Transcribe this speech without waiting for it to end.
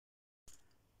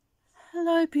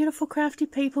Hello beautiful crafty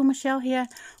people, Michelle here.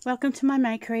 Welcome to my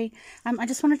makery. I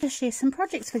just wanted to share some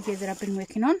projects with you that I've been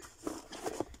working on.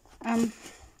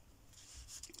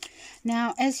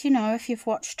 Now, as you know, if you've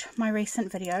watched my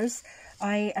recent videos,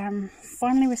 I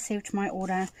finally received my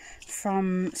order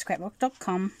from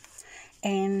scrapbook.com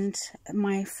and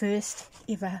my first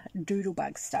ever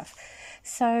Doodlebug stuff.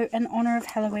 So in honor of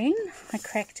Halloween, I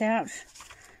cracked out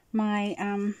my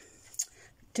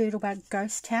Doodlebug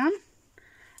Ghost Town.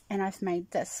 And I've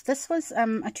made this. This was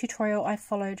a tutorial I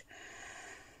followed.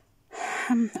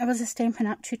 It was a Stampin'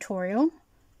 Up tutorial,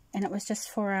 and it was just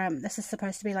for, this is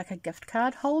supposed to be like a gift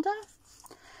card holder.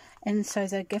 And so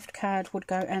the gift card would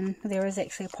go in, there is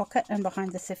actually a pocket in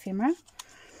behind this ephemera.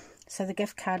 So the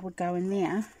gift card would go in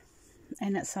there,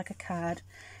 and it's like a card,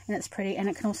 and it's pretty, and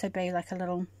it can also be like a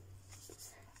little,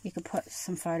 you could put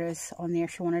some photos on there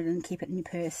if you wanted and keep it in your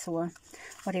purse or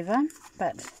whatever.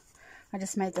 But I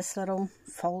just made this little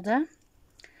folder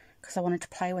because I wanted to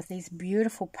play with these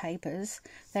beautiful papers.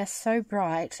 They're so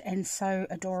bright and so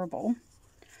adorable.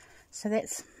 So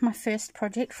that's my first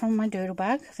project from my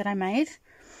Doodlebug that I made.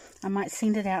 I might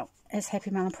send it out as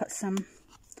Happy Mail and put some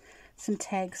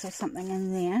tags or something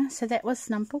in there. So that was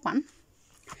number one.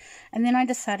 And then I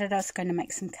decided I was going to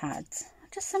make some cards.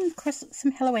 Just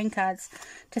some Halloween cards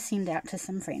to send out to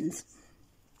some friends.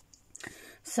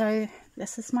 So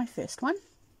this is my first one.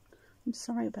 I'm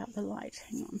sorry about the light.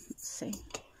 Hang on, let's see.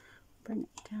 Bring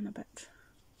it down a bit.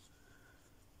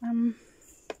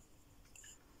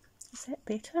 Is that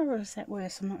better or is that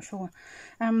worse? I'm not sure.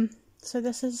 So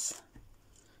this is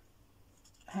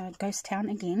Ghost Town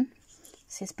again. It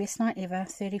says best night ever,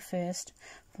 31st,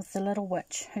 with the little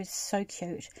witch who's so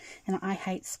cute. And I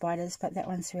hate spiders, but that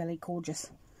one's really gorgeous.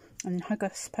 And then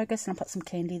Hocus Pocus, and I put some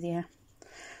candy there.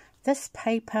 This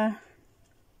paper,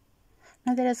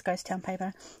 no, that is Ghost Town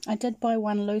paper. I did buy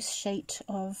one loose sheet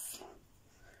of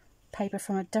paper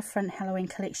from a different Halloween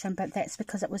collection, but that's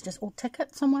because it was just all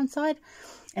tickets on one side,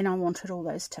 and I wanted all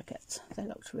those tickets. They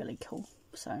looked really cool.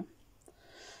 So,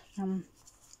 and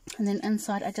then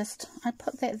inside, I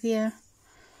put that there.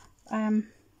 I'm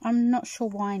not sure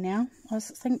why now. I was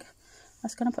going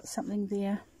to put something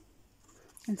there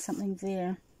and something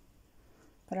there,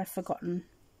 but I've forgotten.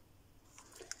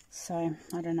 So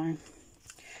I don't know.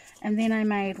 And then I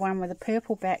made one with a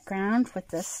purple background with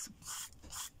this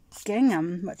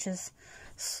gingham, which is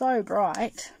so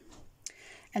bright.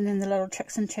 And then the little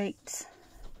tricks and treats,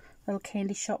 little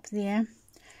candy shop there,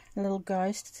 a little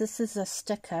ghost. This is a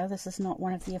sticker. This is not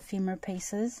one of the ephemera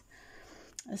pieces.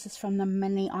 This is from the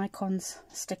mini icons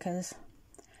stickers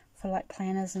for like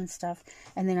planners and stuff.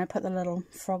 And then I put the little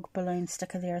frog balloon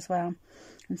sticker there as well,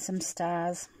 and some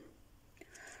stars.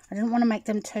 I didn't want to make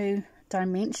them too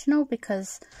dimensional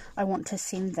because I want to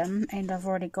send them, and I've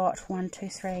already got 1, 2,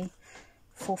 3,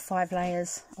 4, 5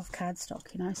 layers of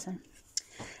cardstock, you know. So,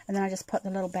 and then I just put the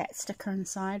little bat sticker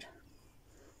inside,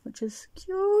 which is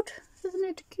cute, isn't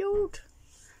it cute?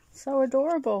 So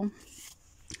adorable.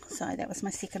 So that was my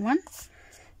second one.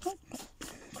 Oh,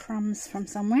 crumbs from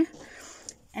somewhere.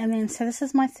 And then so this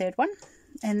is my third one,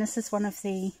 and this is one of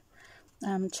the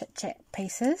chit chat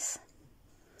pieces.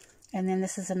 And then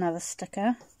this is another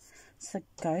sticker. It's a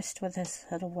ghost with his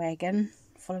little wagon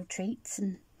full of treats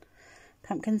and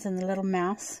pumpkins, and the little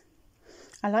mouse.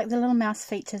 I like the little mouse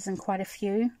features in quite a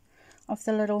few of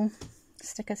the little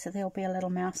stickers, so there'll be a little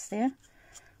mouse there.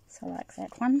 So I like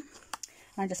that one.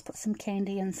 I just put some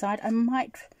candy inside. I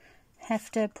might have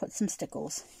to put some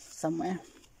stickles somewhere.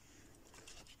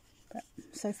 But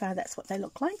so far that's what they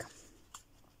look like.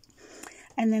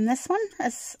 And then this one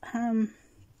is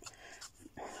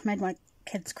made my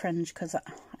kids cringe because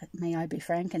may I be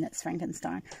frank, and it's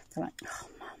Frankenstein. They're like, oh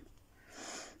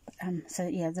mum. So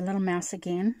yeah, the little mouse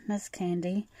again, this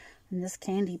candy, and this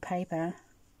candy paper,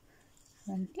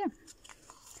 and yeah,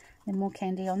 and more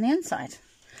candy on the inside.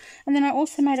 And then I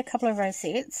also made a couple of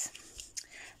rosettes.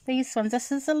 These ones,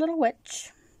 this is a little witch.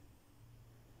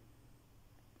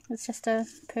 It's just a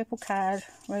purple card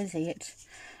rosette.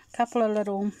 A couple of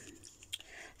little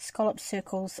scallop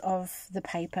circles of the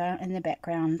paper in the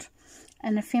background,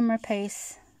 an ephemera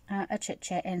piece, a chit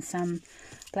chat, and some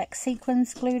black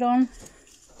sequins glued on.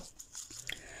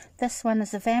 This one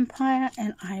is a vampire,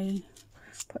 and I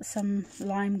put some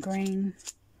lime green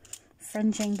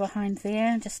fringing behind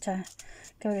there just to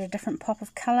give it a different pop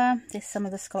of colour. There's some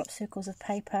of the scallop circles of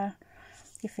paper,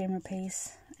 the ephemera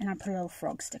piece, and I put a little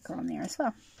frog sticker on there as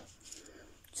well.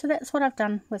 So that's what I've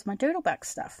done with my Doodlebug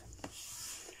stuff.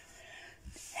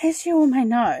 As you all may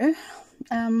know,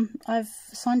 I've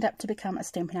signed up to become a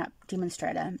Stampin' Up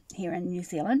demonstrator here in New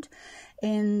Zealand,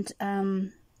 and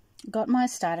got my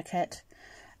starter kit.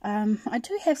 I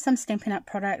do have some Stampin' Up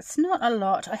products, not a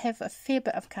lot. I have a fair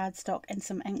bit of cardstock and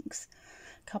some inks,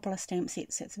 a couple of stamp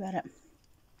sets, that's about it.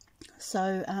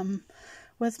 So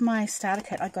with my starter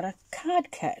kit, I got a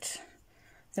card kit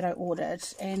that I ordered,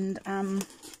 and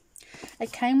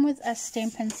it came with a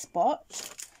Stampin' Spot,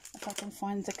 if I can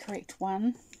find the correct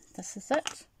one. This is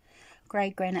it, grey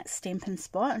granite Stampin'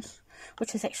 Spot,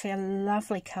 which is actually a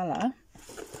lovely colour,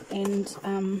 and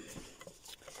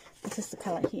this is the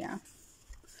colour here.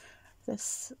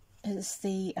 This is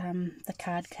the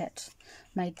card kit.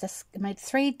 It made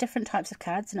 3 different types of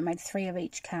cards, and it made 3 of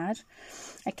each card.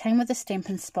 It came with a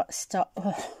Stampin' Spot.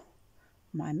 Oh,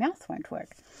 my mouth won't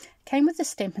work. It came with the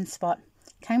Stampin' Spot.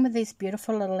 It came with these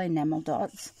beautiful little enamel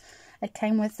dots. It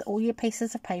came with all your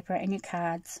pieces of paper and your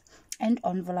cards and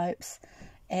envelopes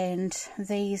and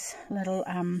these little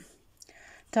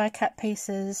die cut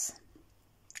pieces,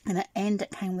 and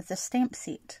it came with the stamp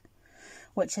set,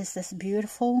 which is this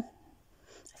beautiful,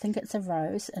 I think it's a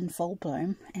rose in full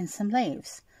bloom, and some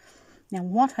leaves. Now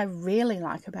what I really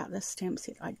like about this stamp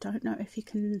set, I don't know if you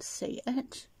can see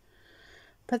it,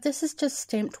 but this is just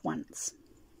stamped once,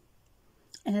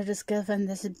 and it is given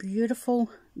this beautiful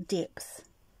depth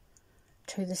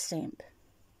to the stamp.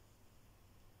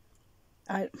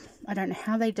 I don't know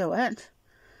how they do it,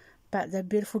 but the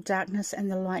beautiful darkness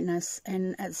and the lightness,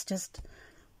 and it's just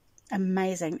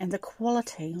amazing. And the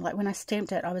quality, like when I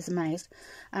stamped it, I was amazed.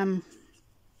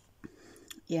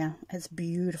 Yeah, it's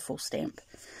beautiful stamp.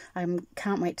 I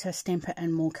can't wait to stamp it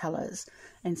in more colours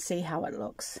and see how it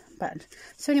looks. But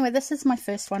so anyway, this is my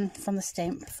first one from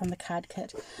the card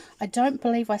kit. I don't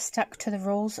believe I stuck to the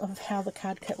rules of how the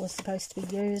card kit was supposed to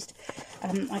be used.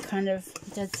 I kind of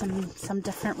did some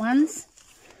different ones.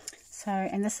 So,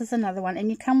 and this is another one, and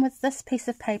you come with this piece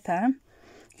of paper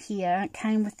here. It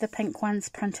came with the pink ones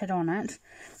printed on it,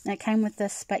 and it came with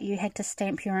this, but you had to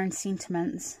stamp your own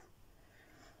sentiments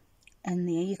in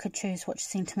there. You could choose which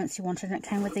sentiments you wanted, and it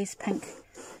came with these pink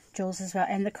jewels as well,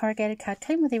 and the corrugated card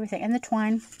came with everything, and the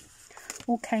twine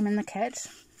all came in the kit.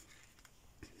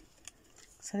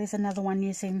 So there's another one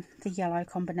using the yellow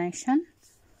combination,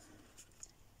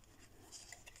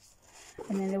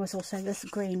 and then there was also this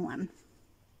green one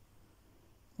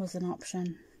was an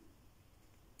option.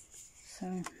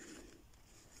 So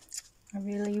I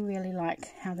really like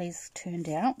how these turned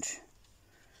out.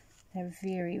 They're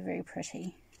very, very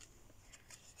pretty.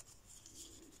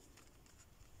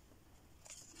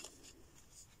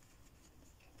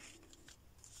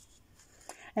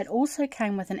 It also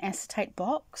came with an acetate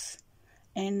box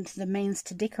and the means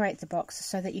to decorate the box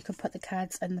so that you could put the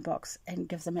cards in the box and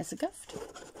give them as a gift.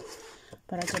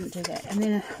 But I didn't do that. And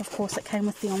then, of course, it came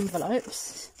with the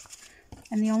envelopes.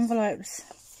 And the envelopes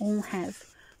all have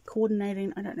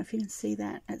coordinating, I don't know if you can see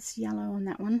that, it's yellow on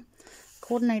that one,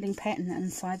 coordinating pattern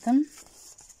inside them.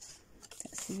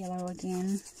 That's the yellow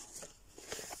again.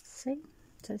 See?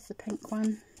 So it's the pink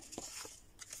one.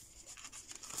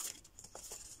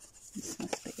 This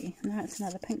must be, no, it's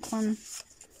another pink one.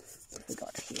 What have we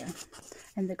got here?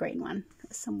 And the green one.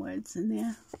 There's some words in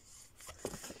there.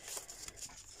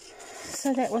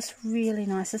 So that was really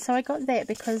nice. And so I got that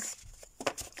because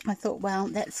I thought, well,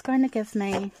 that's going to give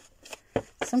me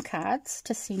some cards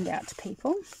to send out to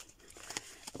people.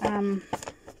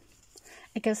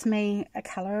 It gives me a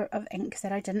colour of ink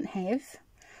that I didn't have,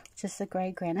 which is the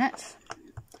grey granite.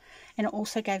 And it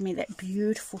also gave me that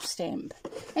beautiful stamp.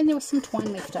 And there was some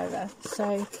twine left over.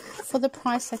 So for the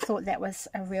price, I thought that was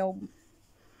a real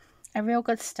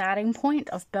good starting point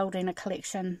of building a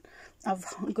collection of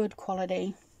good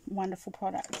quality, wonderful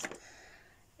products.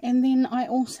 And then I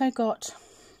also got,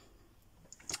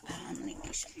 let me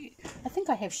show you. I think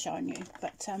I have shown you,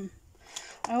 but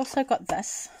I also got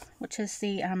this, which is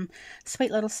the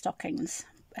Sweet Little Stockings.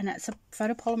 And it's a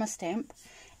photopolymer stamp.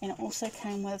 And it also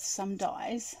came with some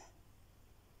dies,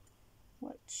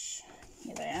 which,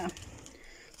 here they are,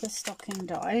 the stocking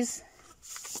dies.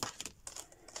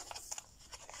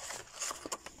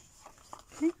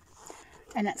 Okay.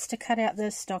 And it's to cut out the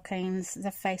stockings,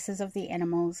 the faces of the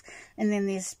animals, and then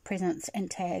there's presents and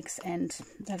tags and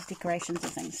the decorations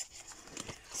and things.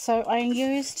 So I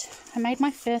made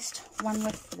my first one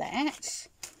with that,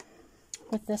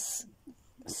 with this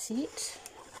set.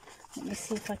 Let me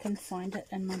see if I can find it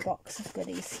in my box of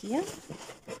goodies here.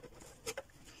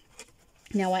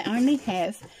 Now I only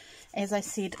have, as I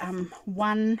said,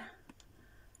 one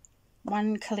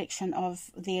collection of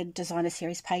their designer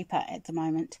series paper at the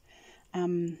moment.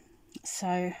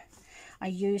 So I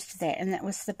used that, and that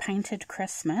was the Painted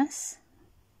Christmas.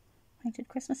 Painted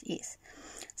Christmas? Yes.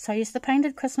 So I used the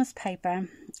Painted Christmas paper,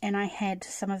 and I had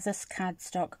some of this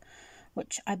cardstock,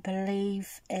 which I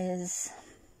believe is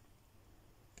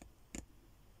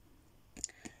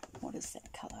what is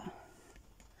that colour?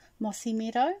 Mossy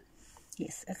Meadow.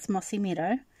 Yes, it's Mossy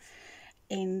Meadow.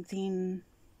 And then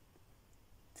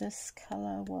this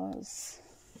colour was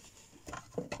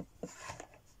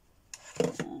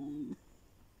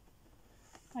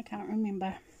I can't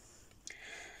remember.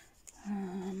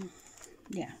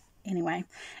 Yeah, anyway.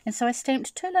 And so I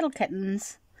stamped 2 little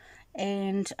kittens,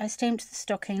 and I stamped the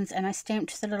stockings, and I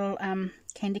stamped the little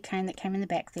candy cane that came in the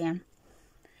back there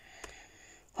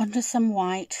onto some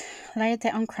white, laid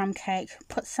that on crumb cake,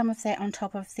 put some of that on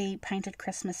top of the painted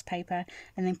Christmas paper,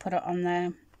 and then put it on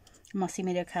the Mossy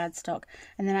Meadow cardstock.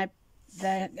 And then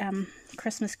the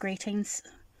Christmas greetings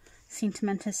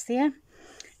sentiment is there,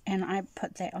 and I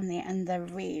put that on there in the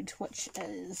red, which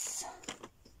is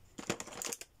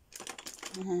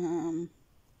no,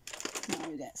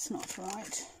 that's not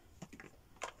right.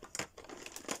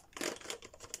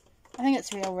 I think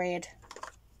it's real red.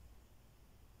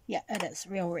 Yeah, it is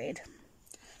real red.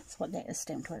 That's what that is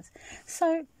stamped with.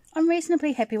 So I'm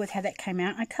reasonably happy with how that came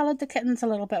out. I coloured the kittens a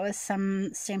little bit with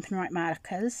some Stampin' Right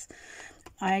markers.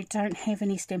 I don't have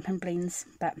any Stampin' Blends,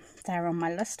 but they're on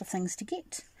my list of things to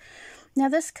get. Now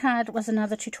this card was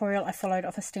another tutorial I followed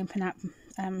off a Stampin' Up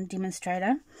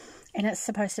demonstrator, and it's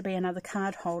supposed to be another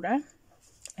card holder,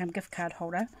 gift card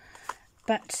holder,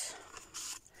 but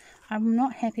I'm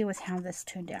not happy with how this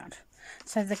turned out.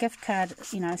 So the gift card,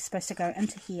 you know, is supposed to go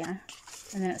into here,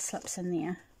 and then it slips in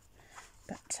there.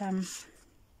 But,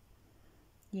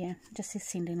 yeah, just is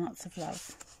sending lots of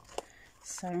love.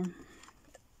 So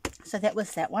that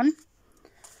was that one,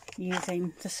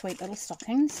 using the sweet little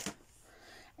stockings.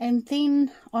 And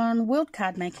then on World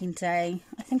Card Making Day,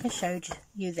 I think I showed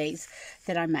you these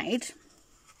that I made.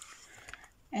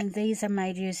 And these are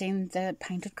made using the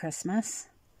Painted Christmas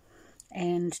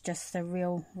and just the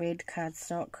real red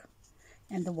cardstock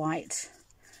and the white.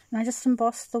 And I just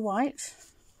embossed the white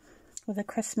with a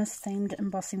Christmas themed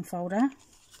embossing folder.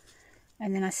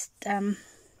 And then I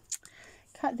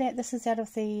cut that. This is out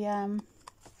of the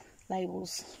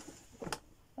labels.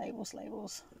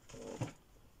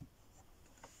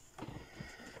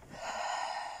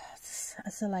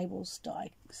 It's a labels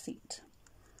die set.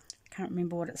 Can't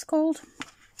remember what it's called.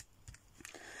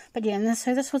 But yeah,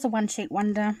 so this was a one sheet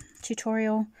wonder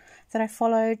tutorial that I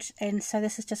followed, and so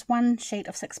this is just one sheet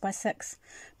of 6x6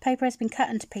 paper. Has been cut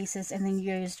into pieces and then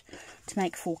used to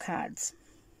make 4 cards.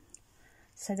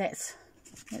 So that's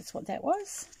what that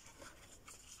was.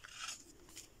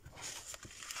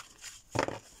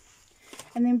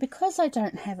 And then because I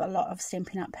don't have a lot of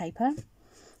Stampin' Up paper,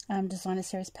 designer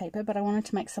series paper, but I wanted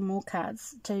to make some more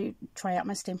cards to try out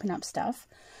my Stampin' Up stuff,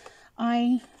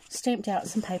 I stamped out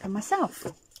some paper myself.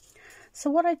 So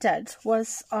what I did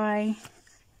was I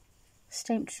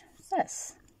stamped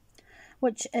this,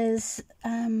 which is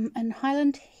in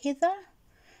Highland Heather,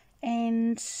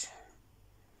 and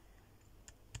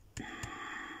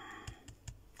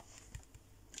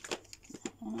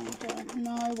I don't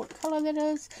know what colour that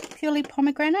is, purely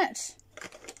pomegranate,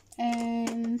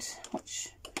 and which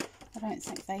I don't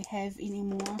think they have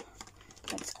anymore.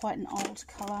 It's quite an old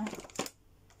colour.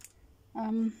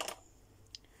 And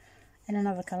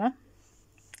another colour.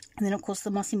 And then of course the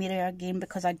Mossy Meadow again,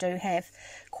 because I do have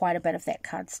quite a bit of that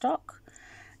cardstock.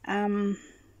 And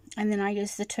then I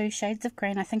use the 2 shades of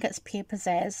green. I think it's Pear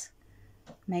Pizzazz,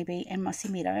 maybe, and Mossy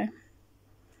Meadow.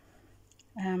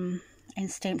 And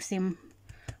stamped them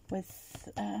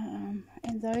with, and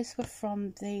those were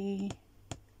from the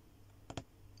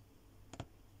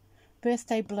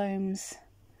Birthday Blooms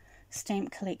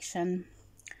stamp collection,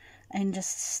 and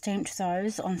just stamped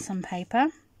those on some paper,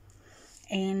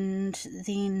 and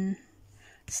then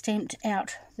stamped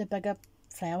out the bigger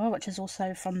flower, which is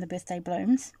also from the Birthday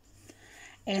Blooms,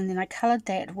 and then I coloured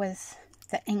that with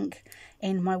the ink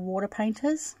and my water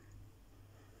painters.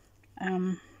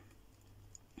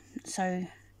 So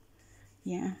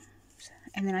yeah,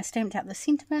 and then I stamped out the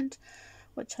sentiment,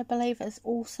 which I believe is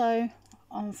also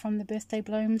from the Birthday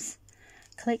Blooms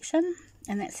collection,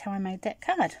 and that's how I made that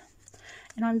card.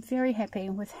 And I'm very happy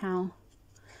with how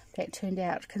that turned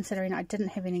out, considering I didn't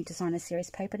have any designer series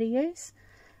paper to use.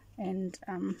 And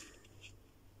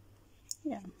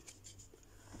yeah,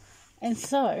 and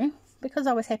so because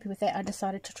I was happy with that, I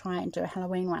decided to try and do a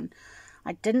Halloween one.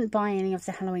 I didn't buy any of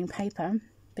the Halloween paper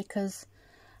because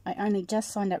I only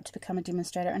just signed up to become a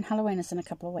demonstrator, and Halloween is in a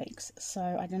couple of weeks,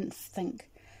 so I didn't think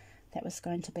that was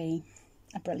going to be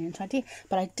a brilliant idea.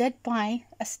 But I did buy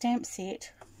a stamp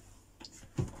set,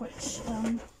 which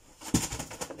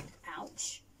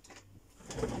ouch,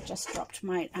 I just dropped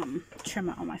my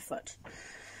trimmer on my foot.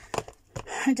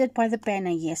 I did buy the Banner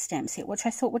Year stamp set, which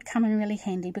I thought would come in really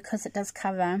handy because it does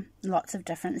cover lots of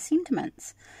different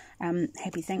sentiments.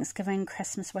 Happy Thanksgiving,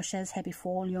 Christmas wishes, happy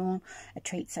fall, y'all, a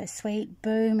treat so sweet,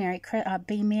 boo,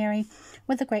 be merry,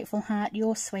 with a grateful heart,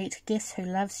 you're sweet, guess who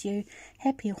loves you,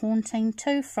 happy haunting,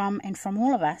 to, from, and from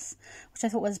all of us, which I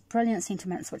thought was brilliant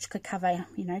sentiments, which could cover,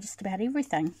 you know, just about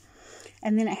everything.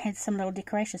 And then it had some little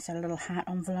decorations, so a little heart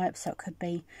envelope, so it could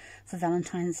be for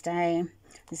Valentine's Day.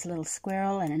 There's a little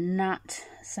squirrel and a nut,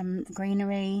 some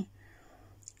greenery,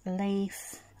 a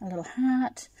leaf, a little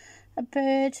heart, a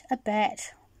bird, a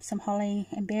bat, some holly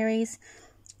and berries,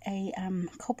 a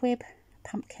cobweb,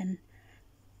 pumpkin,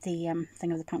 the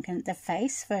thing of the pumpkin, the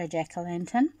face for a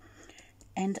jack-o'-lantern,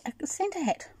 and a Santa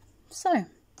hat. So I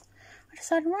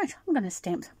decided, right, I'm going to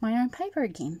stamp my own paper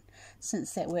again,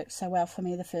 since that worked so well for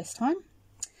me the first time.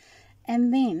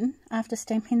 And then, after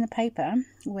stamping the paper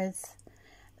with,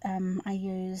 I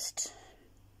used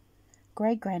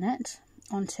grey granite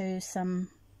onto some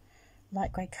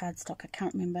light grey cardstock, I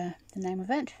can't remember the name of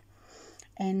it,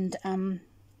 and then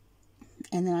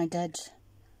I did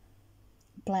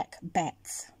black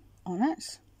bats on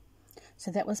it. So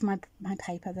that was my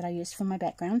paper that I used for my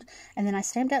background, and then I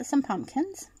stamped out some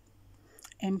pumpkins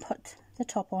and put the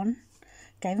top on,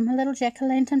 gave them a little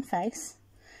jack-o'-lantern face,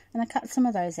 and I cut some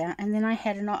of those out. And then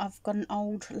I've got an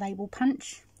old label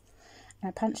punch, and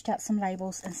I punched out some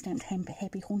labels and stamped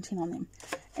happy haunting on them.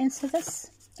 And so this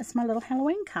is my little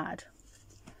Halloween card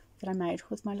that I made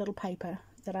with my little paper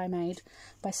that I made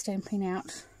by stamping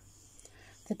out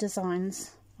the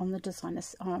designs on the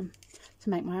designers to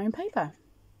make my own paper.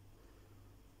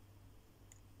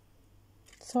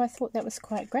 So I thought that was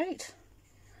quite great.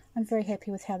 I'm very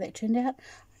happy with how that turned out.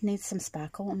 It needs some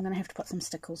sparkle. I'm going to have to put some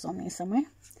stickles on there somewhere.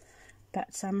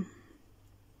 But,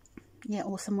 yeah,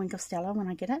 or some Wink of Stella when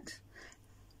I get it.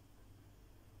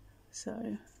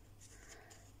 So,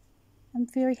 I'm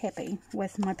very happy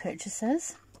with my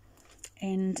purchases.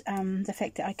 And the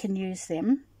fact that I can use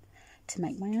them to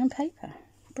make my own paper.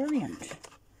 Brilliant.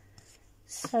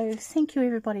 So, thank you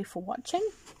everybody for watching.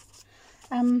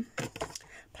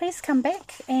 Please come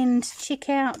back and check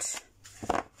out...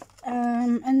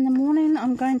 in the morning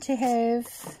I'm going to have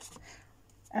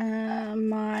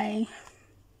my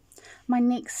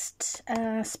next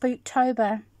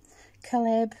Spooktober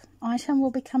collab item will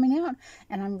be coming out,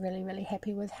 and I'm really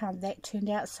happy with how that turned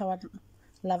out, so I'd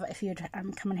love it if you'd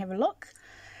come and have a look.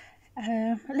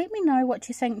 Let me know what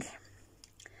you think.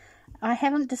 I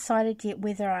haven't decided yet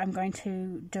whether I'm going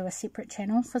to do a separate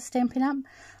channel for Stampin' Up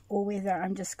or whether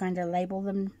I'm just going to label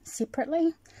them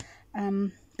separately.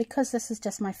 Because this is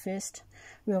just my first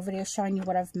real video showing you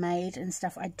what I've made and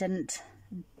stuff, I didn't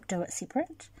do it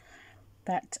separate.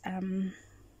 But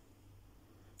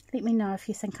let me know if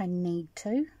you think I need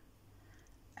to,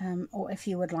 or if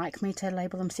you would like me to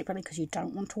label them separately because you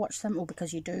don't want to watch them, or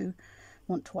because you do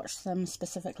want to watch them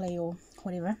specifically, or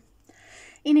whatever.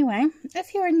 Anyway,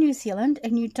 if you're in New Zealand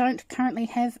and you don't currently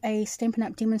have a Stampin'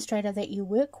 Up demonstrator that you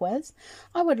work with,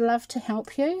 I would love to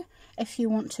help you if you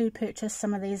want to purchase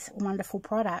some of these wonderful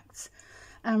products.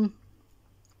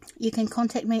 You can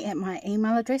contact me at my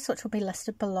email address, which will be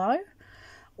listed below,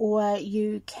 or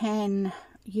you can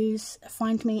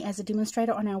find me as a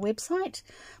demonstrator on our website.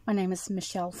 My name is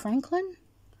Michelle Franklin,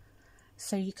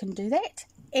 so you can do that.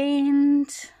 And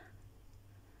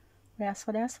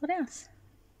what else?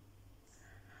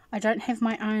 I don't have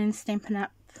my own Stampin'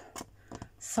 Up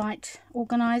site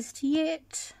organised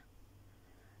yet,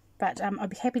 but I'd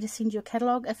be happy to send you a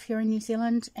catalogue if you're in New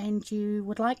Zealand and you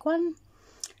would like one.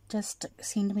 Just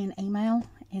send me an email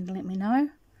and let me know.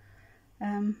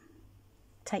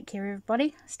 Take care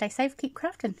everybody. Stay safe, keep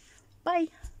crafting. Bye.